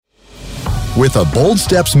With a Bold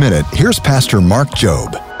Steps Minute, here's Pastor Mark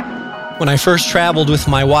Jobe. When I first traveled with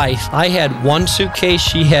my wife, I had one suitcase,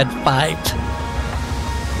 she had 5.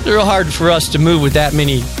 It's real hard for us to move with that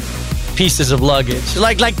many pieces of luggage.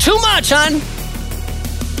 Like too much, hon.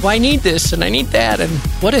 Well, I need this and I need that. And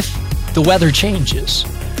what if the weather changes?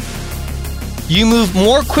 You move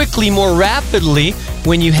more quickly, more rapidly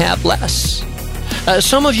when you have less.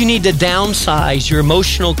 Some of you need to downsize your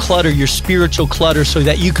emotional clutter, your spiritual clutter, so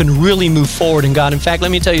that you can really move forward in God. In fact,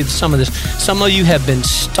 let me tell you some of this. Some of you have been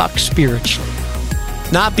stuck spiritually.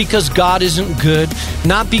 Not because God isn't good,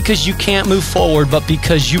 not because you can't move forward, but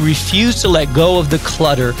because you refuse to let go of the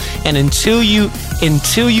clutter. And until you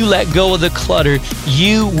let go of the clutter,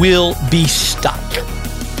 you will be stuck.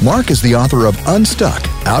 Mark is the author of Unstuck,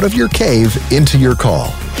 Out of Your Cave, Into Your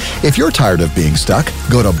Call. If you're tired of being stuck,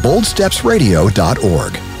 go to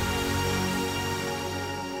boldstepsradio.org.